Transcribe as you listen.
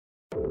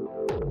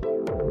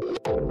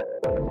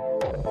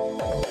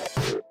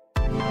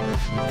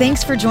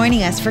Thanks for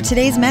joining us for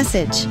today's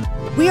message.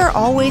 We are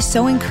always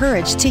so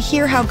encouraged to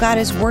hear how God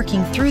is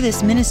working through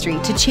this ministry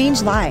to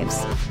change lives.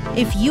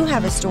 If you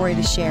have a story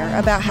to share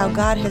about how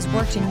God has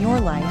worked in your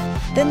life,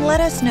 then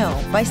let us know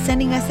by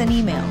sending us an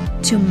email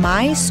to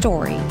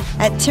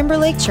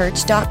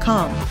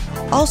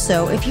mystory@timberlakechurch.com.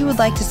 Also, if you would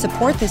like to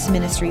support this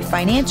ministry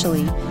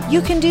financially,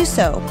 you can do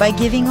so by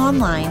giving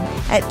online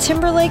at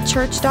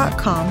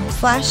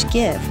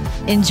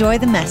timberlakechurch.com/give. Enjoy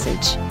the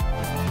message.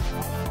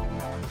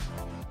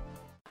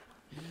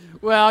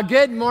 Well,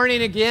 good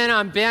morning again.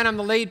 I'm Ben. I'm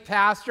the lead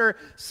pastor.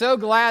 So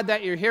glad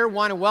that you're here.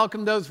 Want to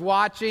welcome those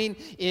watching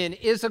in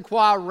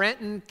Issaquah,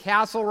 Renton,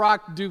 Castle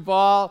Rock,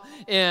 Duval,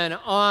 and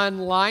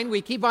online.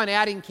 We keep on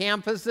adding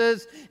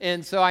campuses,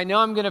 and so I know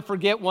I'm going to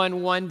forget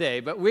one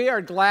day, but we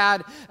are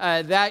glad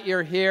that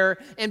you're here.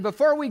 And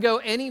before we go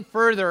any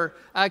further,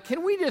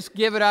 can we just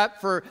give it up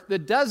for the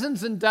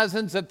dozens and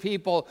dozens of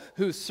people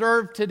who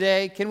served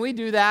today? Can we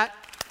do that?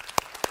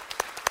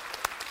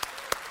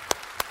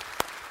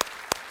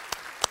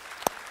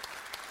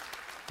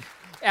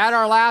 At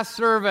our last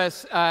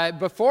service,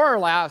 before our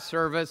last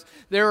service,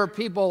 there were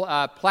people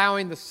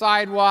plowing the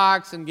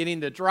sidewalks and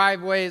getting the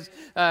driveways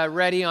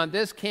ready on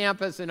this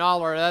campus and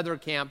all our other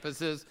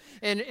campuses.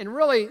 And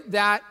really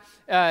that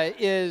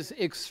is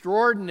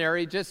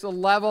extraordinary, just the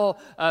level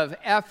of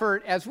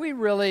effort as we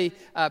really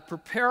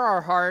prepare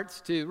our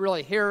hearts to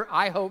really hear,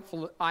 I hope,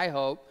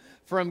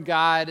 from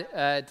God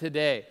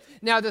today.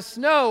 Now the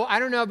snow, I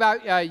don't know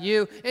about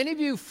you, any of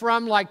you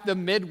from like the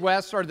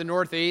Midwest or the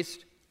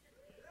Northeast?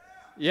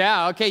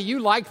 Yeah, okay, you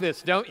like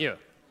this, don't you?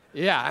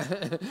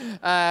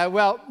 Yeah.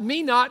 Well,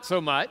 me not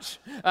so much.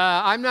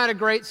 I'm not a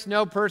great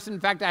snow person. In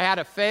fact, I had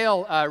a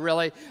fail,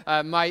 really.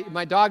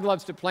 My dog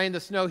loves to play in the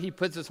snow. He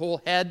puts his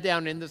whole head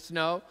down in the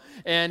snow.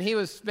 And he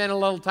was spending a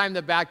little time in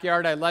the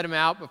backyard. I let him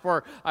out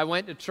before I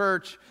went to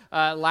church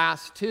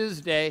last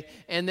Tuesday.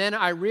 And then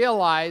I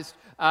realized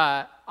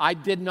I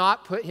did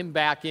not put him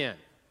back in.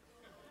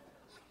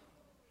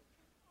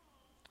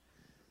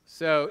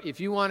 So if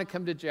you want to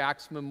come to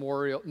Jack's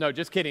Memorial, no,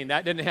 just kidding,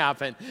 that didn't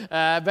happen.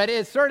 But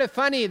it's sort of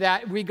funny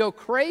that we go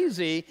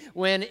crazy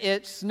when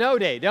it's snow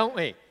day, don't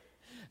we?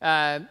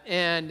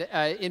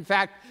 In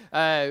fact,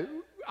 I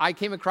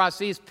came across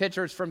these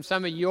pictures from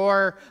some of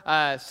your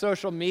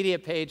social media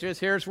pages.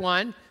 Here's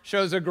one,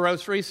 shows a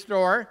grocery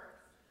store.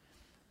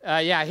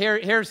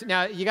 Here's,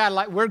 now you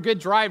got we're good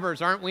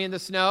drivers, aren't we, in the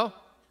snow?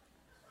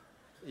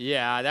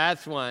 Yeah,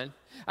 that's one.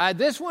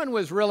 This one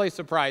was really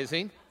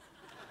surprising.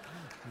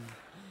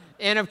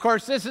 And, of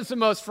course, this is the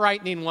most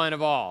frightening one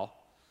of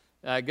all.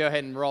 Go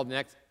ahead and roll the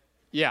next.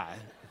 Yeah,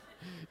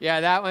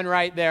 that one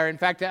right there. In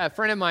fact, a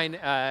friend of mine,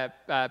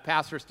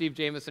 Pastor Steve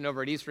Jameson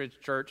over at Eastridge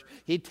Church,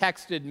 he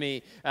texted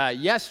me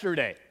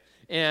yesterday,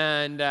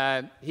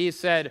 and he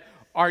said,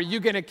 "Are you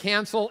going to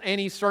cancel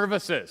any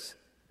services?"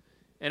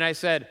 And I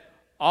said,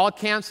 "I'll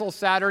cancel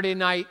Saturday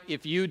night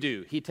if you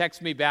do." He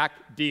texted me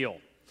back,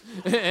 "Deal."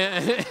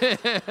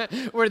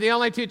 We're the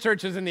only two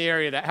churches in the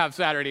area that have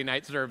Saturday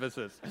night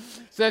services.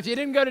 So if you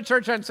didn't go to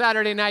church on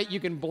Saturday night, you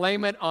can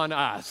blame it on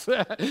us.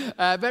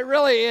 But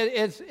really,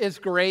 it's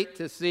great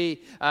to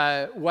see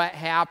what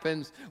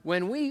happens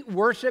when we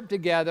worship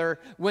together,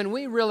 when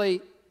we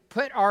really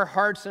put our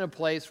hearts in a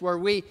place where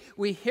we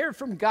hear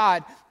from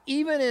God,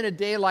 even in a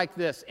day like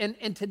this.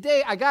 And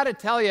today, I got to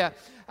tell you,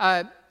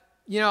 I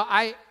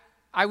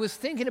was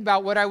thinking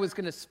about what I was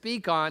going to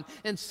speak on,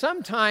 and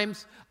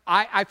sometimes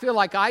I feel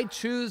like I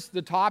choose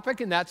the topic,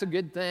 and that's a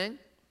good thing.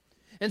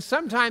 And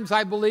sometimes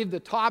I believe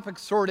the topic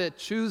sort of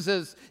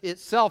chooses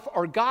itself,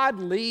 or God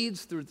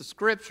leads through the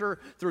Scripture,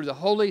 through the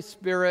Holy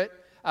Spirit,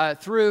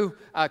 through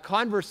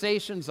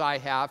conversations I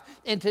have.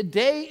 And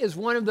today is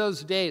one of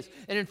those days.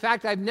 And in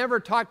fact, I've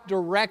never talked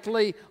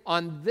directly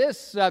on this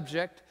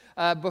subject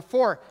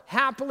before.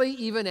 Happily,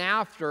 even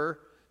after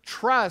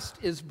trust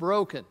is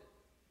broken.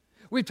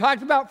 We've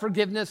talked about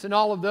forgiveness and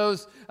all of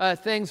those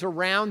things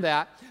around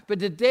that. But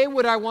today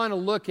what I want to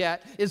look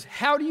at is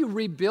how do you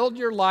rebuild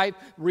your life,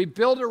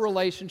 rebuild a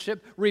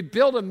relationship,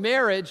 rebuild a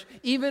marriage,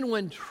 even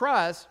when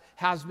trust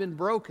has been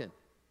broken.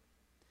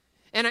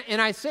 And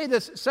I say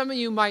this, some of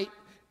you might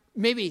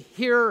maybe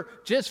hear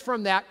just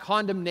from that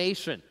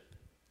condemnation.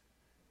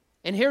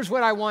 And here's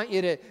what I want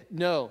you to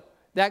know,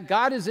 that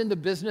God is in the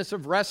business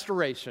of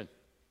restoration.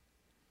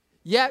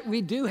 Yet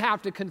we do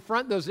have to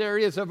confront those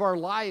areas of our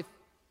life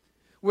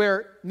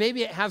where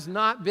maybe it has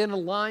not been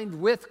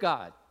aligned with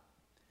God.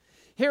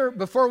 Here,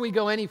 before we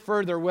go any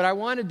further, what I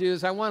want to do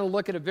is I want to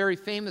look at a very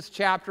famous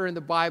chapter in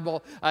the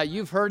Bible.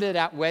 You've heard it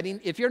at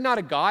wedding. If you're not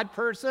a God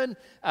person,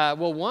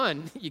 well,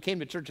 one, you came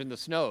to church in the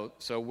snow,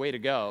 so way to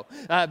go.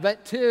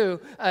 But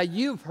two,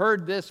 you've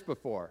heard this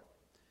before.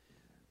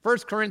 1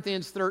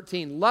 Corinthians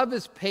 13, love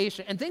is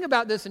patient. And think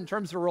about this in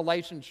terms of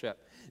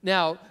relationship.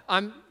 Now,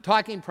 I'm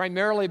talking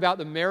primarily about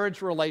the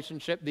marriage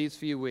relationship these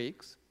few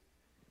weeks.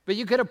 But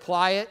you could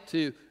apply it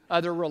to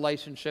other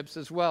relationships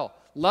as well.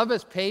 Love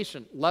is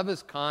patient. Love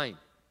is kind.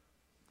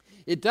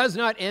 It does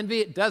not envy.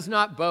 It does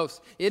not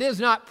boast. It is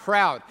not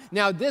proud.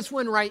 Now, this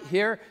one right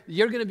here,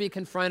 you're going to be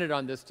confronted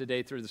on this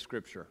today through the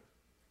Scripture.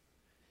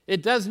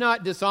 It does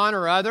not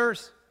dishonor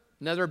others.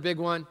 Another big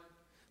one.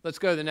 Let's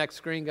go to the next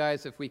screen,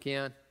 guys, if we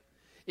can.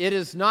 It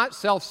is not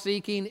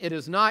self-seeking. It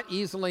is not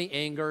easily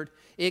angered.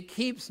 It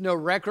keeps no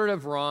record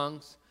of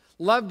wrongs.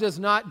 Love does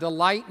not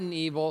delight in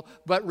evil,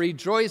 but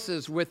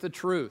rejoices with the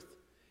truth.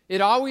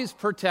 It always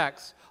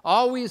protects,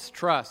 always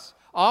trusts,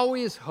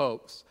 always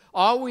hopes,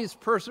 always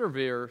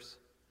perseveres.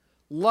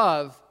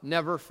 Love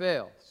never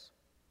fails.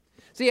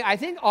 See, I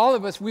think all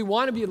of us, we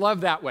want to be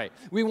loved that way.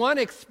 We want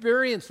to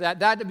experience that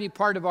to be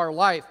part of our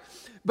life.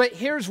 But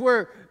here's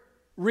where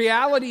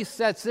reality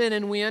sets in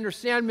and we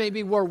understand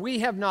maybe where we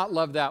have not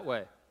loved that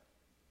way.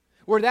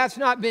 Where that's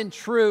not been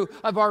true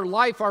of our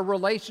life, our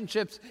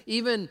relationships,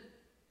 even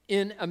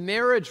in a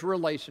marriage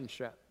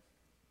relationship.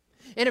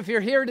 And if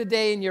you're here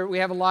today and we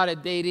have a lot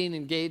of dating,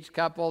 engaged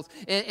couples,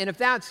 and if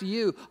that's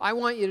you, I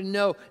want you to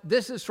know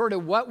this is sort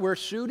of what we're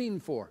shooting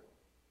for.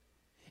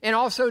 And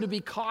also to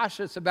be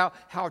cautious about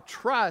how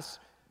trust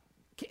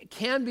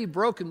can be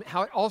broken,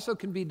 how it also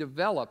can be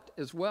developed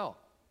as well.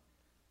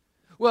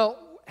 Well,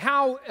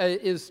 how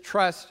is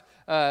trust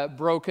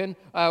broken?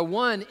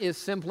 One is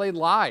simply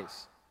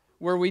lies,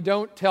 where we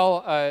don't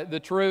tell the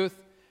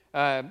truth.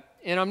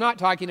 And I'm not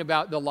talking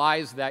about the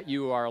lies that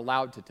you are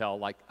allowed to tell,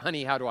 like,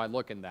 honey, how do I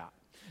look in that?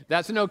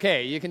 That's an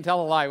okay. You can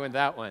tell a lie with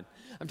that one.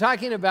 I'm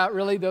talking about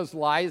really those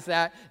lies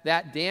that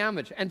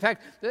damage. In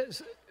fact,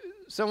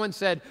 someone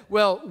said,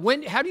 well,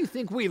 how do you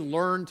think we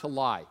learn to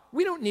lie?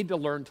 We don't need to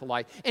learn to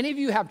lie. Any of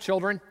you have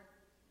children?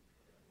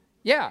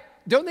 Yeah.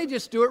 Don't they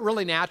just do it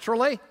really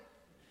naturally?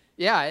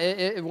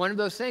 Yeah, one of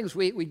those things.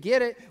 We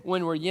get it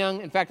when we're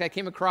young. In fact, I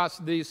came across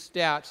these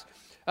stats.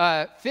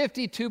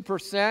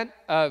 52%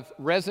 of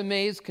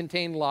resumes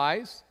contain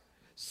lies.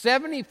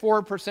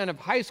 74% of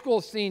high school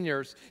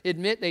seniors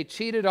admit they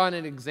cheated on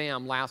an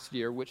exam last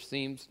year, which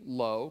seems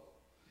low.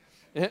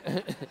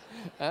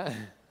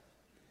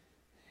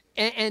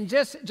 And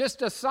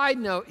just a side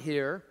note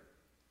here,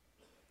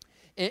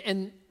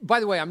 and by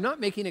the way, I'm not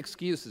making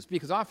excuses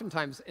because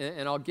oftentimes,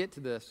 and I'll get to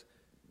this,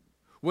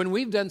 when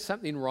we've done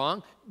something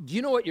wrong, do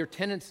you know what your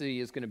tendency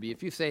is going to be?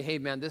 If you say, hey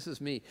man, this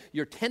is me,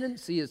 your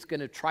tendency is going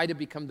to try to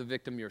become the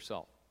victim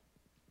yourself.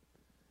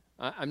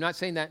 I'm not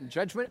saying that in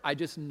judgment, I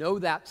just know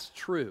that's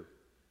true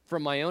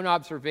from my own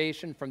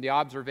observation, from the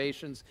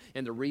observations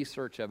and the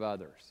research of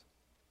others.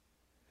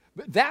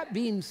 But that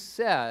being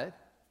said,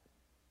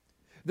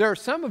 there are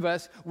some of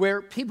us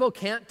where people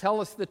can't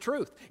tell us the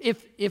truth.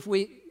 If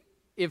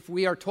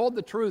we are told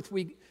the truth,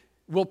 we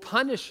will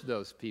punish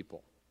those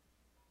people.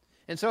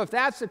 And so if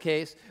that's the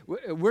case,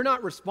 we're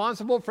not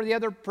responsible for the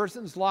other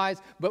person's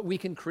lies, but we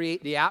can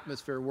create the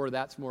atmosphere where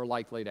that's more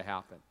likely to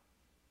happen.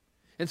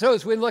 And so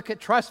as we look at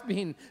trust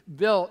being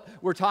built,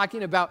 we're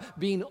talking about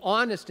being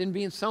honest and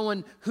being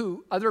someone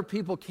who other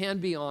people can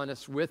be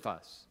honest with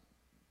us.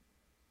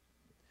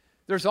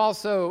 There's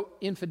also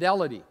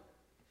infidelity.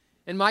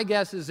 And my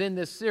guess is in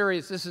this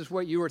series, this is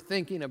what you were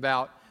thinking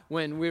about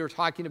when we were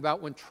talking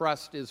about when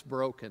trust is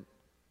broken.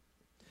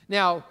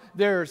 Now,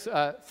 there's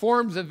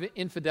forms of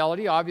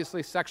infidelity,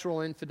 obviously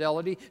sexual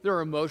infidelity. There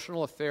are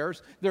emotional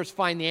affairs. There's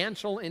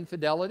financial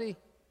infidelity.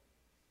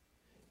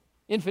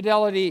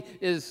 Infidelity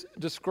is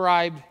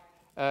described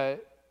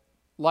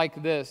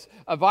like this: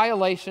 a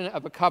violation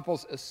of a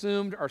couple's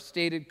assumed or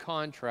stated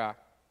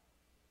contract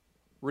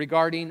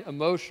regarding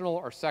emotional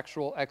or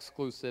sexual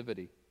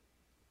exclusivity.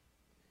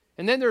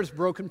 And then there's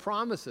broken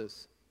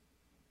promises.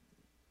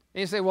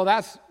 And you say, well,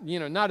 that's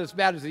not as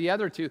bad as the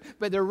other two,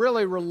 but they're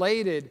really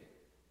related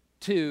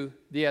to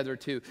the other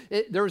two.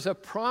 There's a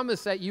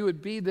promise that you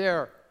would be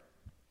there.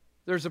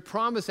 There's a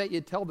promise that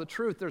you'd tell the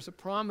truth. There's a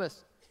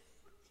promise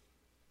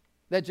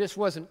that just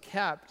wasn't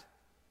kept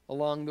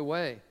along the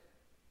way.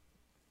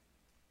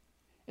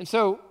 And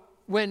so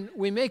when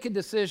we make a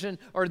decision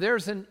or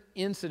there's an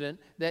incident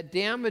that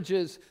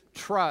damages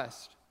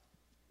trust,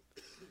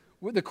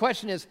 the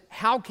question is,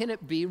 how can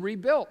it be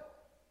rebuilt?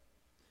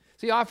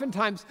 See,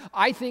 oftentimes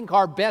I think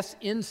our best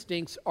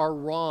instincts are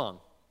wrong.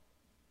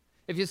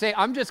 If you say,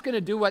 I'm just going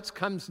to do what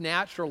comes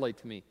naturally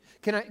to me,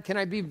 can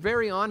I be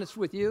very honest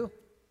with you?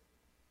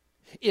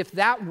 If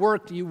that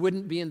worked, you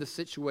wouldn't be in the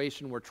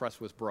situation where trust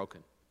was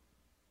broken.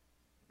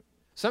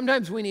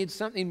 Sometimes we need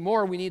something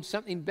more. We need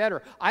something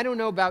better. I don't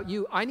know about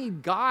you. I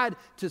need God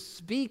to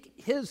speak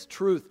His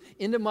truth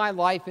into my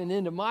life and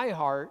into my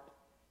heart,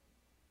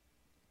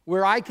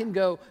 where I can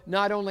go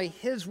not only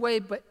His way,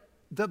 but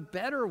the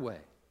better way.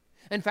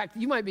 In fact,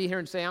 you might be here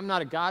and say, I'm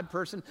not a God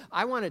person.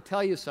 I want to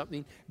tell you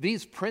something.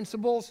 These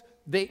principles,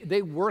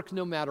 they work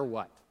no matter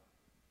what.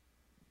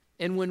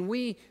 And when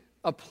we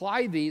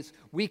apply these,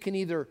 we can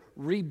either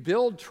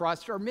rebuild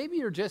trust, or maybe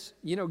you're just,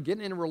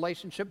 getting in a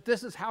relationship.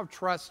 This is how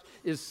trust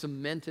is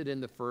cemented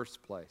in the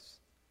first place.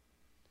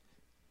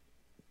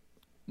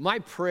 My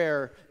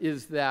prayer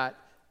is that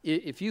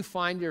if you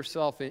find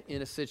yourself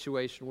in a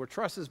situation where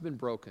trust has been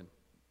broken,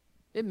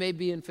 it may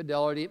be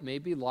infidelity, it may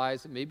be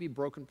lies, it may be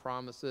broken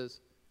promises,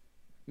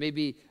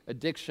 maybe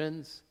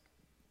addictions,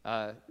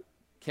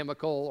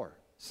 chemical or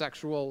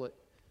sexual. It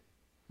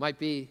might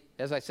be,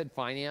 as I said,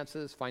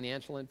 finances,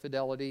 financial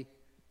infidelity,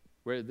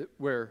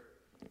 where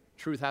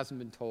truth hasn't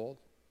been told.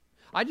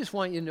 I just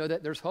want you to know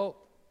that there's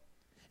hope.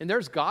 And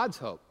there's God's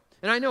hope.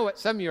 And I know what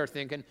some of you are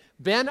thinking.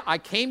 Ben, I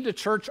came to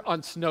church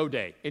on snow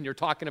day, and you're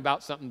talking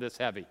about something this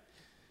heavy.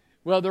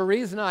 Well, the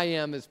reason I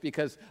am is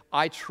because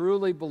I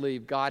truly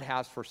believe God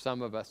has for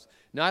some of us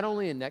not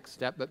only a next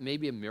step, but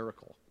maybe a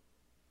miracle.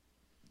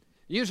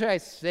 Usually I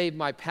save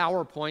my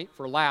PowerPoint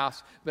for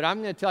last, but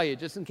I'm going to tell you,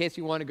 just in case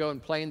you want to go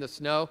and play in the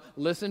snow,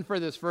 listen for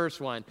this first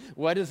one.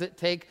 What does it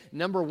take?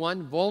 Number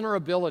one,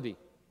 vulnerability.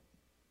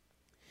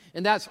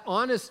 And that's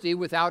honesty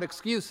without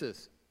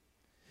excuses.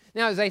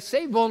 Now, as I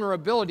say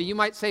vulnerability, you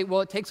might say,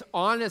 well, it takes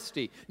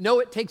honesty. No,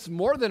 it takes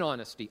more than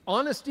honesty.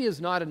 Honesty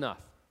is not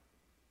enough.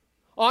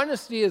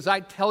 Honesty is I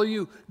tell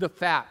you the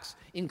facts.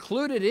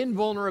 Included in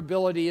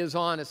vulnerability is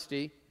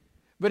honesty,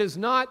 but it's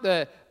not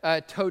the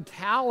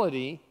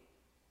totality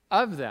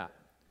of that.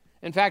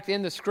 In fact,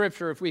 in the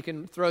scripture, if we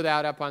can throw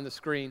that up on the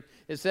screen,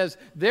 it says,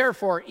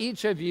 therefore,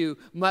 each of you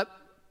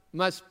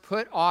must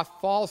put off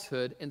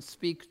falsehood and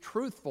speak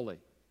truthfully.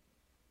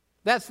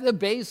 That's the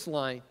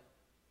baseline.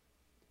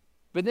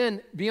 But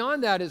then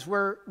beyond that is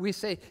where we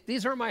say,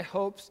 these are my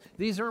hopes,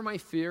 these are my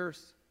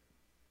fears.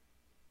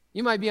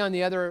 You might be on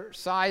the other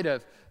side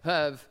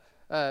of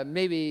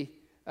maybe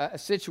a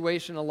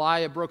situation, a lie,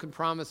 a broken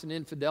promise, an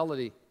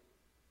infidelity.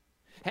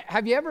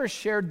 Have you ever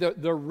shared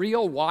the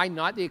real why,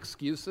 not the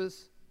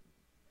excuses?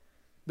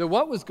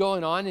 What was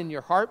going on in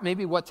your heart,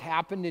 maybe what's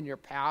happened in your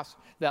past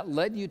that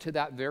led you to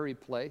that very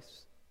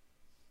place?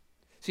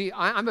 See,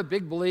 I'm a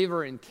big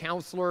believer in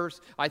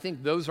counselors. I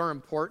think those are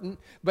important.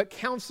 But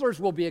counselors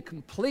will be a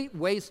complete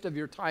waste of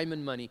your time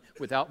and money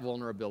without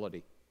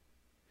vulnerability.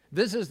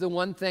 This is the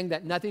one thing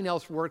that nothing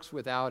else works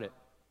without it.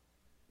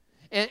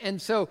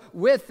 And so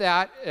with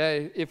that,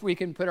 if we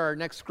can put our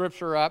next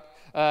scripture up,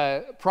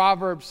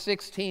 Proverbs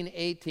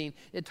 16:18,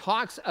 it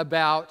talks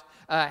about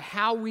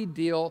how we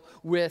deal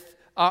with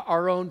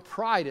our own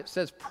pride. It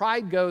says,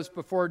 pride goes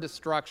before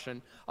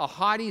destruction, a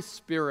haughty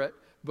spirit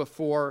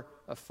before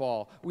a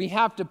fall. We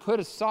have to put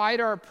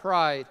aside our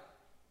pride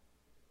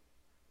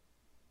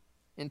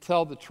and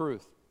tell the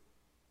truth.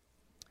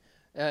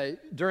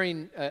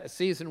 During a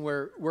season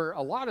where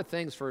a lot of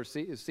things for a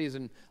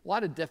season, a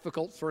lot of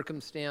difficult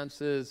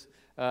circumstances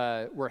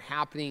were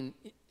happening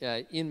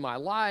in my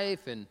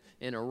life and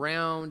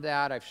around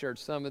that. I've shared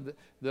some of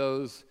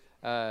those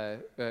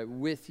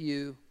with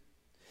you.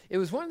 It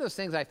was one of those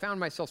things I found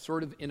myself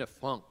sort of in a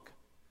funk.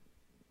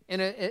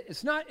 And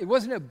it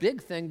wasn't a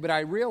big thing, but I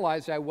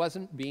realized I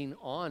wasn't being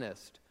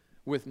honest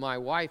with my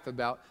wife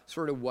about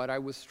sort of what I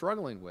was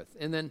struggling with.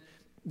 And then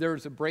there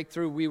was a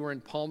breakthrough. We were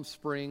in Palm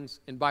Springs.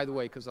 And by the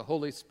way, because the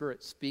Holy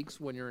Spirit speaks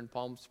when you're in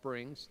Palm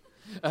Springs.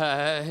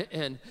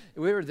 And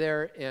we were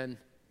there and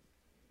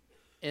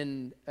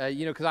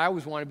because I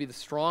always want to be the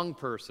strong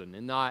person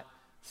and not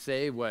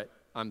say what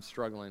I'm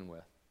struggling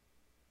with.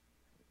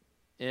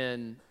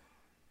 And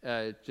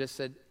just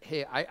said,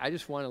 hey, I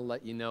just want to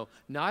let you know,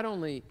 not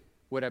only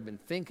what I've been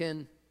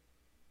thinking,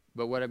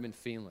 but what I've been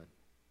feeling.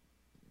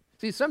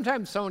 See,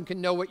 sometimes someone can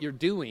know what you're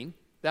doing.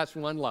 That's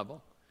one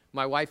level.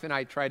 My wife and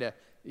I try to,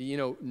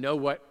 know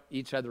what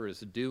each other is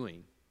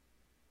doing.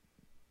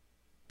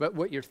 But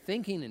what you're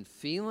thinking and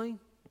feeling,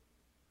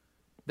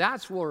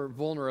 that's where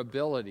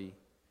vulnerability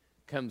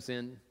comes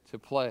into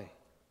play.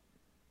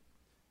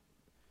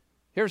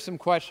 Here's some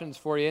questions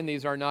for you, and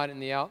these are not in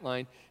the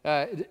outline.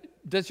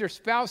 Does your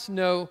spouse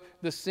know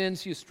the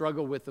sins you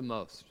struggle with the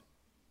most?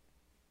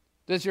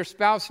 Does your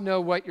spouse know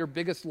what your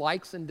biggest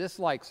likes and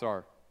dislikes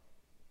are?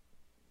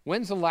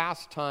 When's the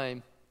last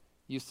time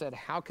you said,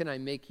 how can I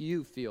make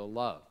you feel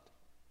loved?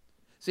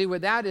 See,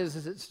 what that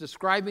is it's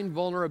describing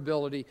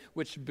vulnerability,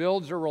 which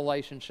builds a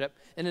relationship.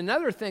 And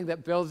another thing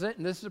that builds it,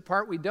 and this is the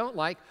part we don't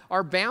like,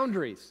 are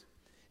boundaries.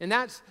 And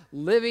that's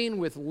living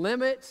with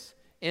limits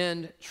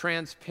and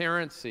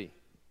transparency.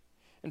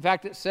 In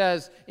fact, it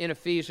says in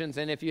Ephesians,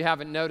 and if you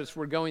haven't noticed,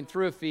 we're going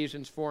through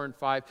Ephesians 4 and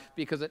 5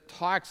 because it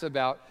talks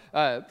about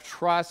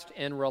trust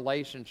and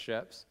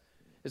relationships.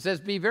 It says,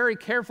 be very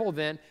careful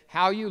then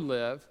how you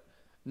live,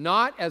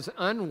 not as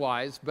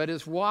unwise, but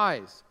as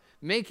wise,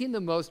 making the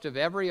most of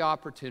every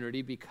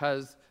opportunity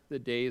because the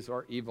days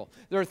are evil.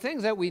 There are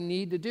things that we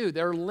need to do.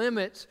 There are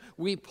limits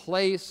we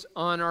place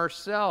on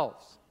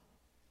ourselves.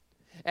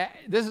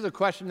 This is a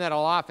question that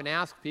I'll often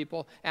ask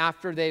people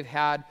after they've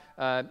had,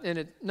 and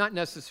it's not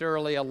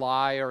necessarily a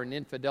lie or an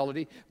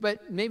infidelity,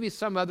 but maybe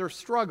some other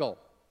struggle.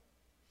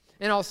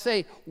 And I'll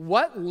say,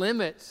 what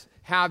limits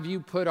have you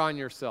put on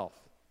yourself?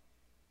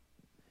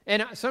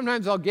 And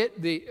sometimes I'll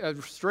get the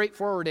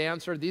straightforward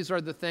answer, these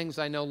are the things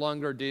I no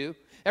longer do.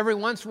 Every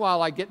once in a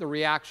while I get the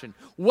reaction,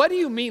 what do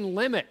you mean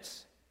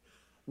limits?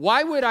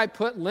 Why would I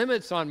put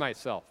limits on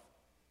myself?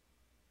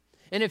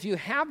 And if you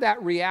have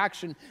that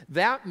reaction,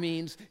 that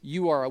means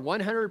you are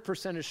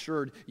 100%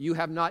 assured you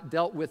have not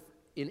dealt with,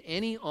 in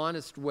any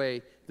honest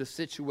way, the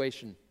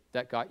situation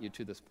that got you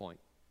to this point.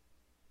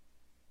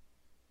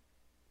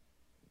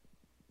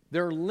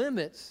 There are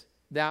limits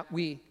that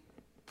we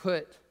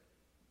put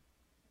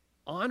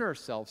on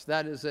ourselves.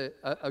 That is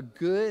a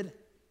good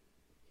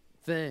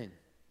thing.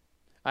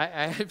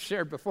 I have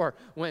shared before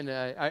when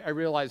I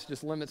realized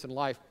just limits in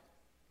life.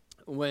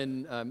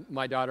 When one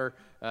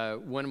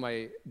of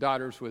my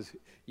daughters was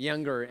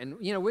younger, and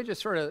we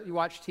just sort of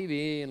watch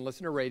TV and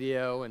listen to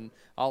radio and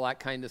all that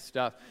kind of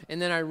stuff.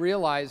 And then I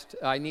realized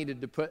I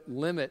needed to put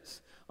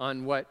limits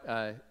on what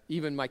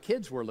even my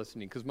kids were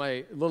listening, because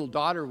my little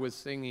daughter was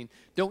singing,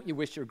 "Don't you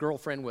wish your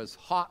girlfriend was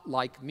hot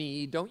like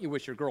me? Don't you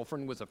wish your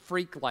girlfriend was a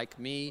freak like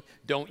me?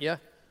 Don't you?"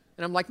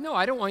 And I'm like, "No,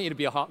 I don't want you to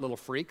be a hot little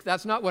freak.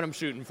 That's not what I'm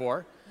shooting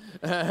for."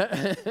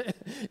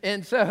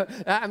 And so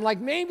I'm like,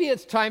 maybe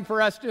it's time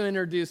for us to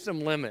introduce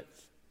some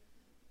limits.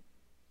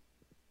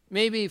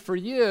 Maybe for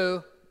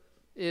you,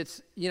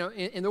 it's,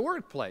 in the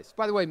workplace.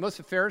 By the way, most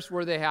affairs,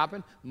 where they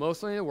happen,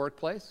 mostly in the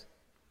workplace.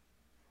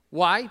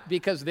 Why?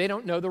 Because they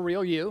don't know the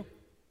real you.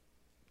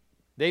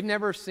 They've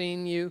never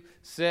seen you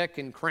sick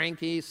and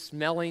cranky,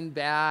 smelling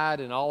bad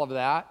and all of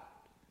that.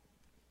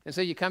 And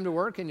so you come to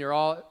work and you're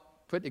all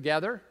put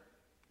together.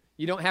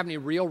 You don't have any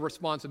real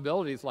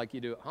responsibilities like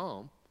you do at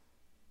home.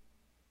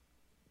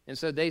 And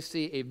so they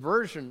see a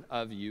version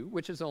of you,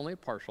 which is only a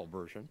partial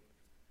version,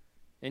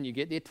 and you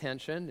get the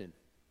attention, and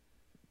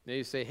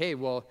they say, "Hey,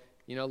 well,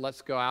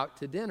 let's go out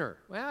to dinner."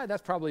 Well,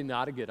 that's probably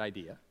not a good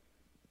idea.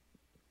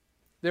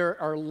 There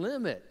are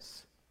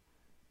limits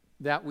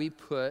that we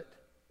put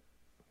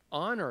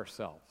on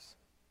ourselves.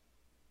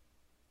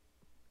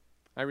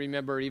 I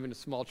remember even a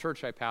small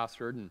church I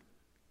pastored, and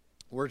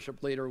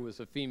worship leader was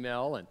a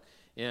female,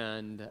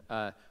 and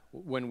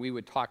when we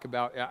would talk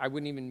about, I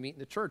wouldn't even meet in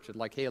the church. I'd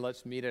like, "Hey,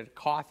 let's meet at a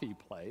coffee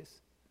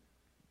place,"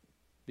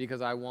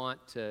 because I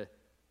want to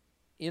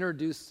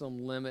introduce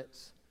some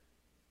limits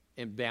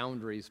and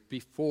boundaries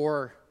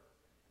before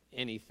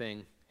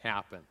anything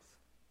happens.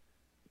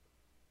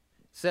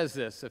 It says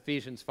this,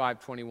 Ephesians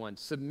 5:21,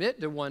 "Submit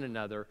to one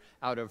another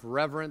out of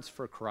reverence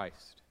for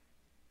Christ."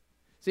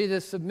 See,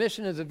 this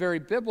submission is a very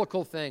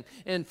biblical thing,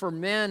 and for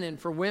men and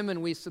for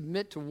women, we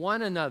submit to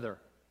one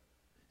another,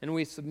 and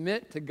we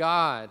submit to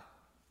God.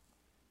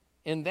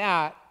 And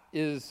that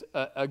is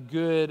a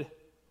good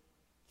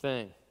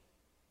thing.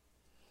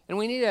 And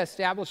we need to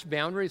establish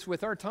boundaries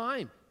with our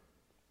time.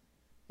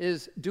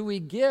 Do we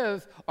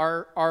give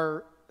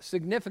our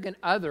significant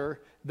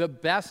other the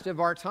best of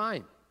our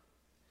time?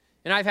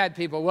 And I've had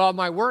people, "Well,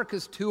 my work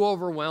is too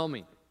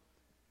overwhelming."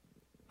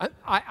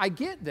 I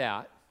get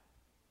that.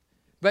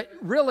 But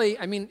really,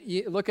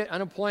 you look at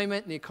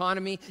unemployment and the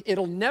economy,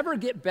 it'll never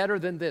get better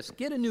than this.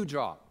 Get a new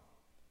job.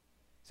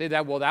 Say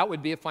that, well, that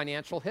would be a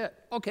financial hit.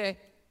 Okay.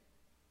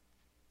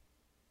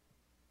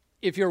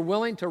 If you're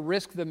willing to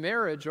risk the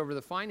marriage over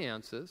the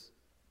finances,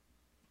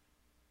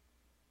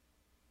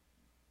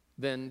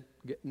 then,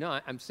 no,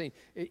 I'm saying,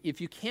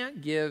 if you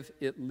can't give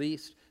at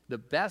least the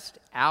best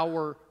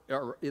hour,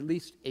 or at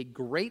least a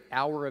great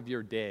hour of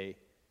your day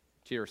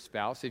to your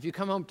spouse, if you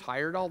come home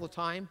tired all the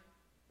time,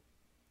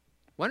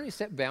 why don't you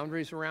set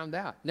boundaries around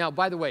that? Now,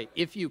 by the way,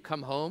 if you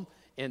come home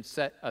and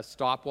set a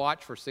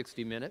stopwatch for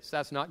 60 minutes,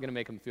 that's not going to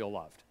make them feel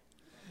loved.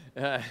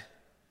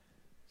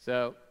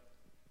 So,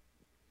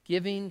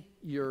 giving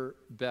your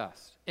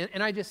best.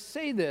 And I just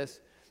say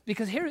this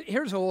because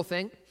here's the whole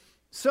thing.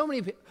 So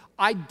many people,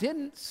 I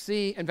didn't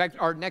see, in fact,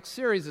 our next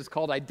series is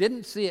called I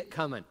Didn't See It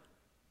Coming.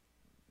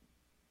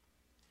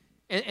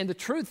 And the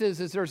truth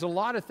is there's a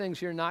lot of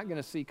things you're not going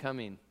to see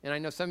coming. And I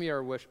know some of you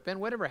are wishing, "Ben,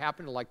 whatever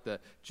happened to like the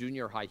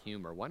junior high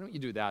humor? Why don't you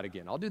do that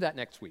again?" I'll do that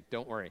next week.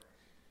 Don't worry.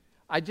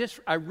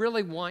 I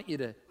really want you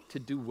to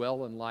do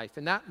well in life.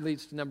 And that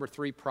leads to number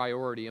 3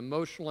 priority,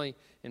 emotionally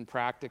and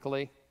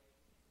practically.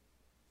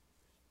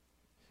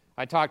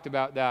 I talked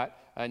about that.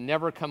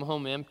 Never come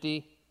home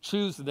empty.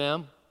 Choose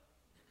them.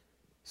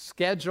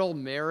 Schedule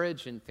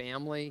marriage and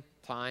family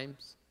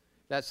times.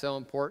 That's so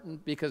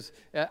important because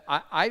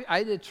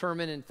I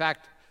determined, in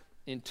fact,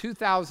 in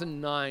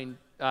 2009,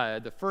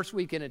 the first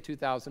weekend of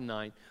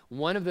 2009,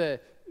 one of the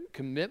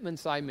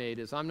commitments I made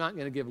is I'm not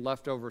going to give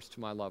leftovers to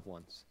my loved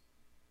ones.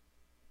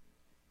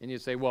 And you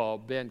say, "Well,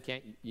 Ben,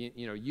 can't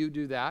you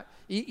do that?"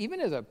 Even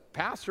as a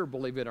pastor,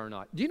 believe it or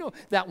not. Do you know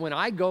that when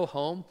I go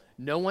home,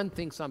 no one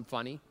thinks I'm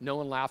funny? No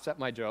one laughs at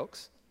my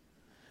jokes?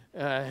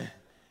 And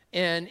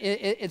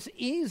it's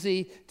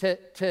easy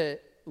to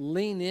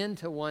lean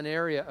into one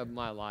area of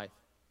my life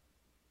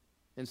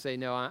and say,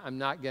 "No, I'm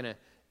not going to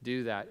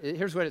do that."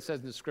 Here's what it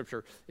says in the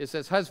scripture. It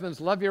says, "Husbands,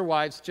 love your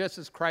wives just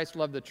as Christ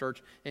loved the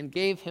church and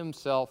gave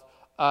himself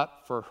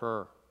up for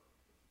her."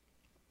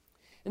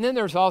 And then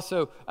there's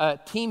also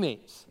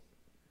teammates,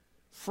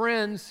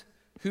 friends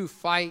who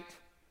fight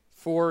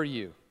for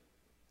you.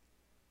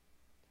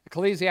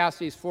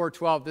 Ecclesiastes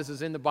 4:12, this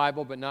is in the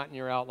Bible but not in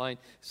your outline,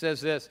 says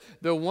this,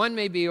 "Though one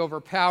may be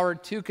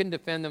overpowered, two can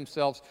defend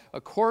themselves.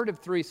 A cord of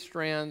 3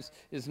 strands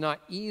is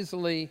not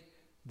easily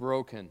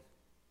broken."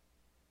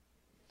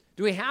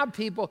 Do we have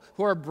people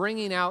who are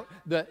bringing out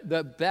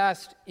the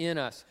best in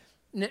us?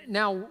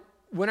 Now,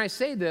 when I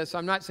say this,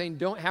 I'm not saying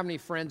don't have any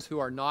friends who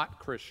are not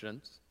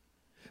Christians.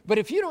 But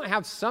if you don't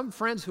have some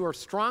friends who are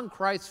strong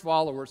Christ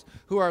followers,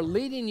 who are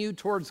leading you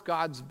towards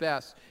God's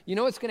best, you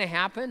know what's going to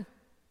happen?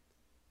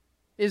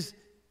 Is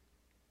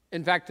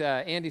In fact,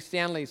 Andy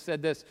Stanley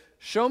said this: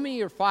 show me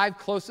your 5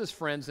 closest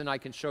friends and I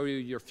can show you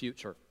your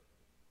future.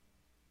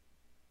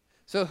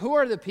 So who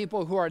are the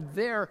people who are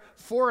there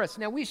for us?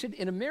 Now, we should,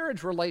 in a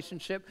marriage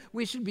relationship,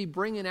 we should be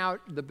bringing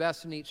out the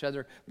best in each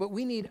other, but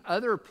we need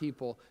other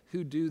people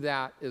who do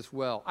that as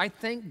well. I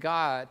thank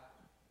God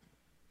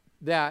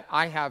that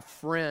I have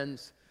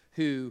friends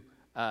who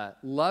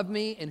love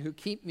me and who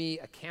keep me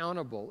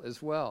accountable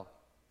as well.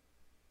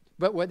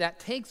 But what that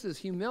takes is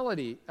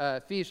humility.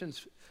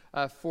 Ephesians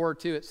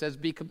 4:2, it says,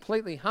 be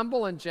completely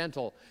humble and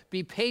gentle,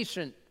 be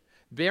patient,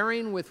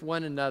 bearing with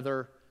one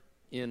another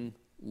in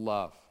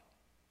love.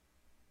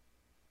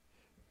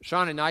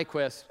 Shauna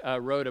Nyquist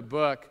wrote a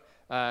book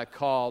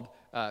called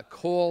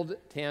Cold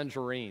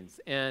Tangerines,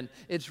 and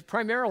it's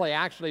primarily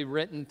actually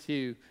written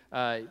to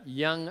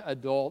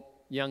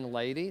young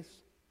ladies.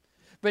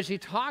 But she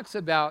talks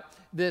about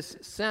this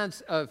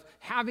sense of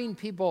having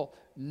people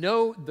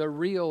know the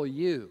real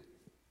you.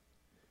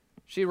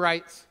 She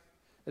writes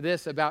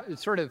this about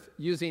sort of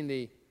using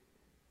the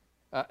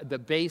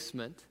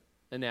basement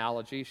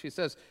analogy. She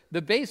says,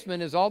 the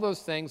basement is all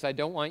those things I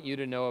don't want you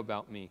to know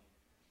about me,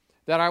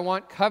 that I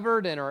want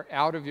covered and are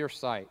out of your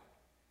sight.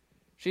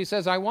 She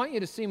says, I want you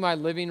to see my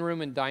living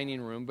room and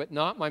dining room, but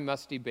not my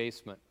musty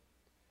basement,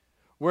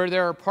 where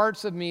there are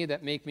parts of me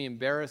that make me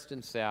embarrassed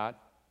and sad.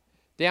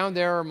 Down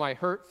there are my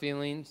hurt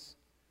feelings,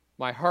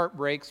 my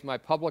heartbreaks, my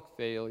public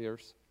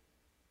failures.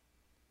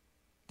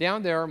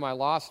 Down there are my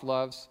lost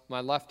loves,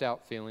 my left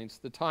out feelings,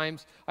 the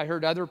times I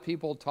heard other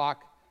people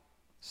talk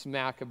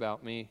smack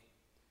about me.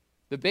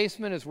 The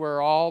basement is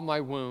where all my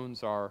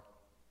wounds are,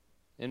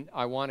 and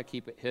I want to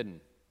keep it hidden.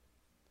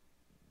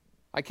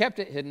 I kept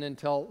it hidden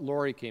until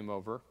Lori came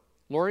over.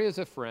 Lori is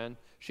a friend.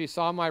 She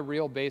saw my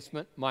real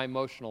basement, my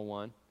emotional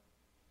one.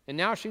 And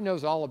now she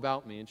knows all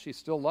about me, and she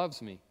still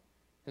loves me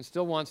and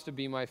still wants to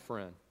be my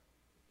friend.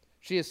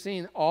 She has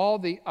seen all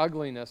the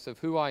ugliness of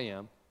who I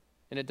am,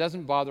 and it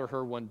doesn't bother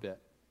her one bit.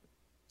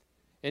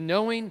 And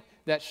knowing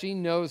that she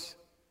knows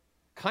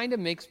kind of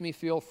makes me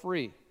feel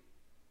free,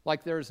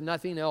 like there's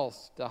nothing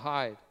else to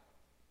hide.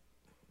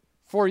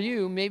 For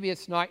you, maybe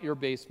it's not your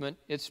basement,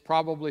 it's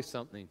probably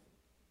something.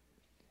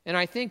 And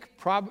I think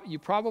you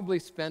probably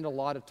spend a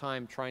lot of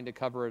time trying to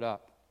cover it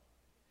up.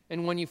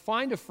 And when you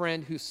find a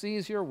friend who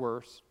sees your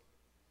worst,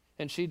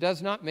 and she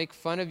does not make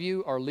fun of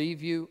you or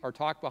leave you or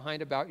talk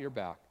behind about your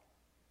back,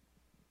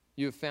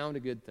 you have found a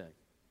good thing.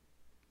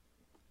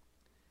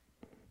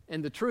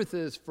 And the truth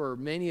is, for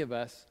many of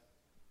us,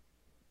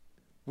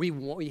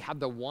 we have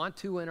the want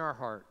to in our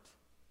heart,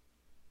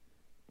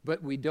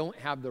 but we don't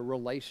have the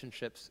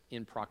relationships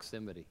in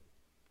proximity.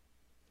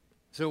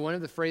 So one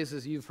of the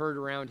phrases you've heard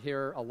around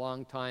here a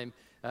long time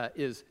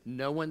is,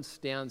 no one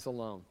stands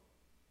alone.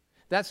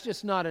 That's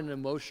just not an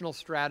emotional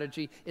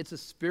strategy. It's a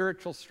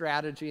spiritual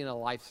strategy and a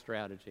life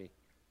strategy.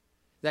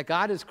 That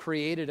God has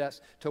created us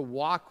to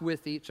walk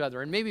with each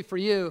other. And maybe for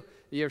you,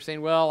 you're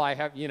saying, well, I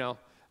have,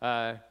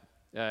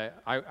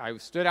 I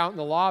stood out in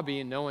the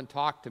lobby and no one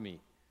talked to me.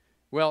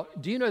 Well,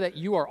 do you know that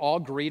you are all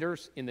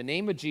greeters? In the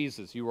name of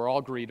Jesus, you are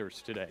all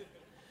greeters today.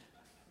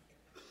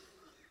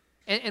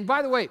 And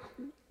by the way,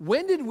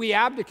 when did we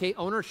abdicate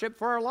ownership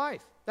for our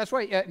life? That's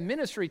why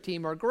ministry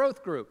team or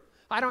growth group.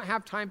 I don't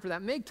have time for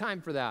that. Make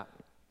time for that.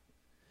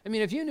 I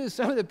mean, if you knew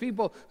some of the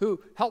people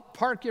who help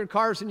park your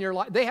cars in your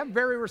life, they have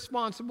very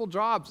responsible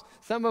jobs.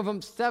 Some of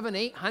them 700,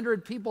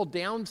 800 people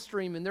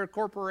downstream in their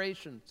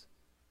corporations.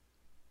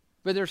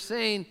 But they're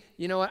saying,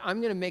 you know what, I'm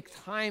going to make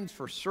time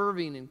for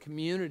serving in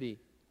community.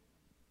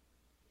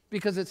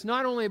 Because it's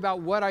not only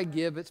about what I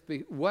give, it's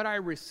what I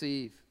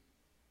receive.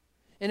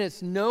 And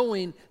it's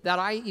knowing that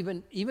I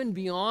even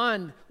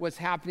beyond what's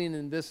happening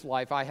in this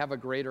life, I have a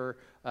greater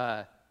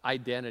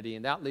identity.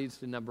 And that leads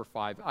to number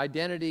 5.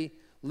 Identity,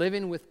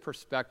 living with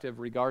perspective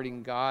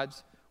regarding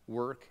God's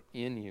work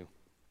in you.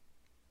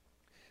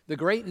 The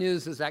great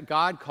news is that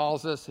God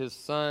calls us his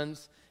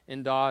sons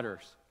and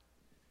daughters.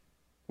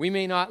 We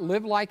may not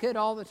live like it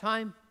all the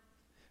time,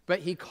 but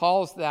he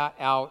calls that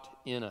out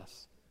in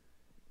us.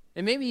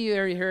 And maybe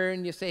you're here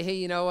and you say, hey,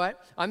 you know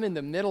what? I'm in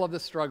the middle of the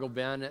struggle,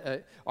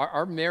 Ben.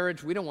 Our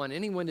marriage, we don't want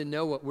anyone to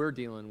know what we're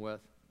dealing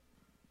with.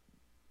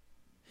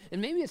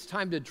 And maybe it's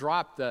time to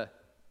drop the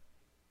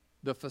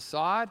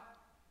facade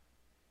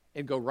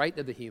and go right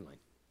to the healing.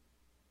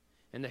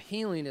 And the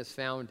healing is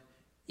found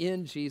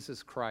in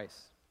Jesus Christ.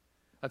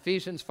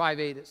 Ephesians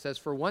 5:8, it says,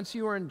 for once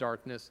you were in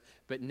darkness,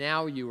 but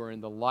now you are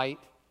in the light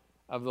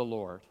of the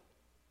Lord.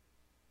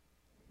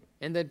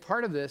 And then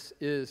part of this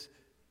is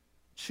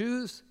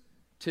choose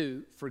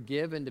to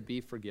forgive and to be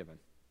forgiven.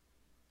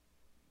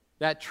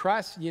 That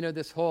trust,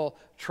 this whole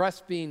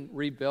trust being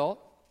rebuilt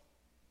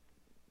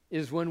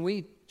is when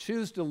we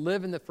choose to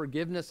live in the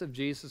forgiveness of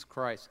Jesus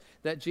Christ.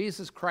 That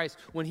Jesus Christ,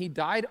 when he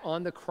died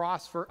on the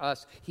cross for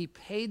us, he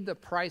paid the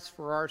price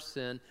for our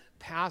sin,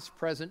 past,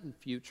 present, and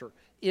future,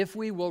 if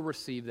we will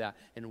receive that,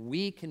 and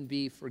we can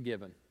be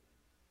forgiven.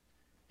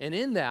 And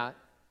in that,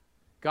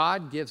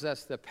 God gives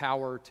us the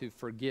power to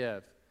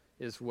forgive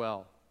as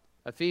well.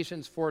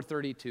 Ephesians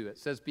 4:32, it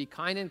says, be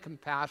kind and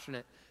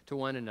compassionate to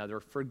one another,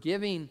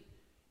 forgiving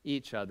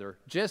each other,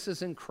 just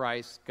as in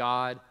Christ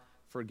God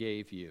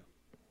forgave you.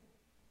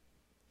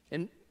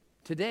 And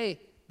today,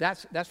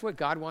 that's what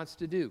God wants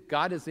to do.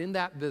 God is in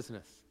that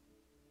business.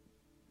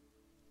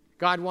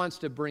 God wants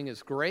to bring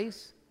his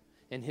grace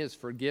and his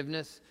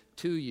forgiveness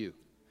to you.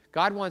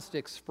 God wants to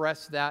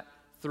express that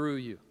through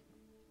you.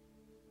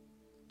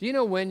 Do you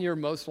know when you're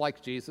most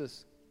like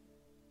Jesus?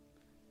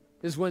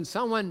 Is when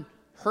someone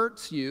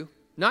hurts you,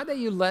 not that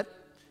you let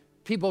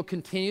people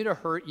continue to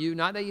hurt you,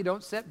 not that you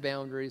don't set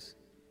boundaries,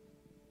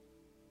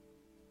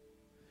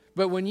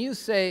 but when you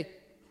say,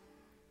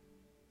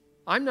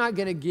 I'm not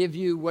going to give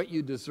you what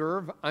you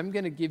deserve, I'm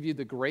going to give you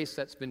the grace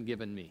that's been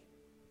given me.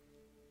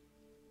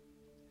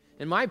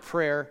 And my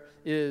prayer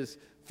is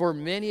for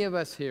many of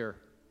us here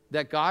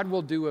that God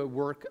will do a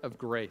work of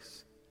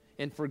grace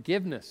and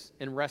forgiveness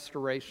and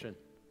restoration.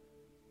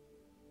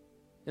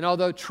 And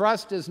although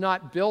trust is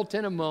not built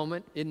in a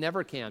moment, it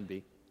never can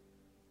be.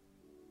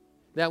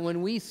 That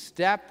when we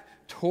step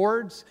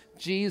towards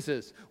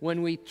Jesus,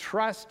 when we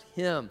trust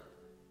him,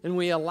 and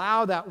we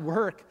allow that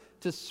work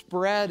to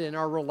spread in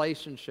our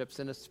relationships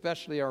and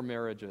especially our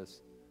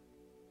marriages,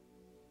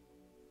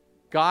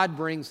 God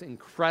brings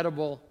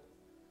incredible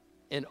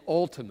and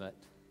ultimate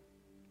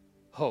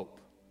hope.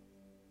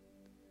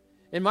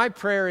 And my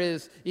prayer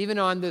is, even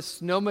on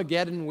this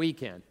Snowmageddon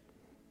weekend,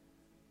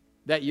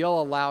 that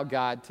you'll allow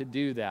God to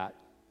do that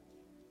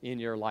in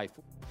your life.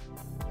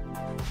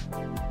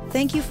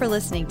 Thank you for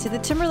listening to the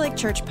Timberlake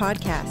Church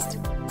podcast.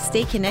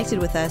 Stay connected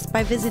with us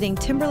by visiting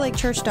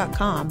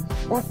timberlakechurch.com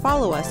or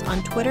follow us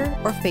on Twitter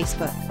or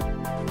Facebook.